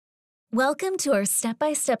Welcome to our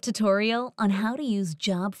step-by-step tutorial on how to use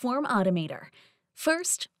Job Form Automator.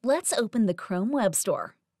 First, let's open the Chrome Web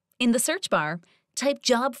Store. In the search bar, type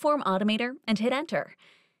Job Form Automator and hit Enter.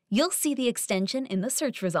 You'll see the extension in the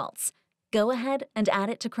search results. Go ahead and add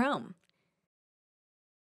it to Chrome.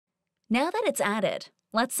 Now that it's added,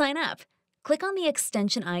 let's sign up. Click on the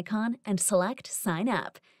extension icon and select Sign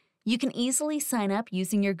Up. You can easily sign up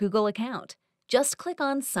using your Google account. Just click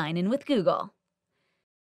on Sign in with Google.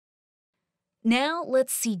 Now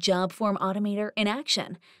let's see Job Form Automator in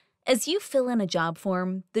action. As you fill in a job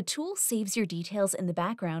form, the tool saves your details in the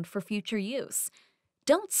background for future use.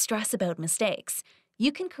 Don't stress about mistakes.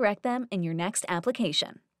 You can correct them in your next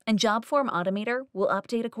application, and Job Form Automator will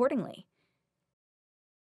update accordingly.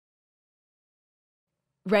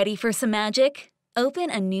 Ready for some magic?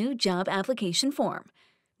 Open a new job application form.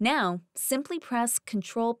 Now, simply press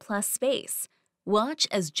Ctrl+Space. Watch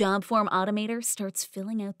as Job Form Automator starts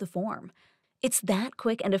filling out the form. It's that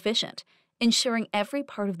quick and efficient, ensuring every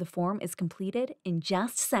part of the form is completed in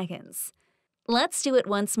just seconds. Let's do it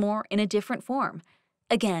once more in a different form.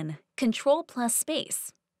 Again,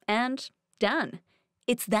 Ctrl+Space, and done.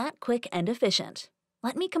 It's that quick and efficient.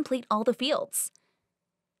 Let me complete all the fields.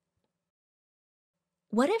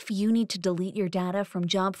 What if you need to delete your data from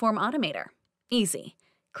Job Form Automator? Easy.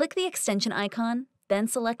 Click the extension icon, then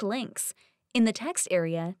select Links. In the text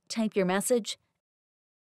area, type your message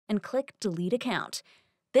and click Delete Account.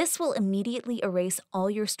 This will immediately erase all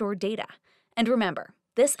your stored data. And remember,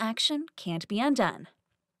 this action can't be undone.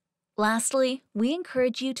 Lastly, we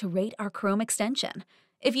encourage you to rate our Chrome extension.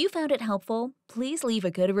 If you found it helpful, please leave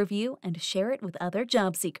a good review and share it with other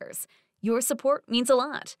job seekers. Your support means a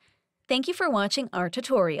lot. Thank you for watching our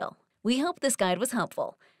tutorial. We hope this guide was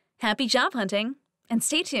helpful. Happy job hunting! And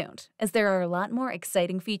stay tuned, as there are a lot more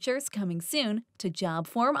exciting features coming soon to Job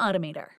Form Automator.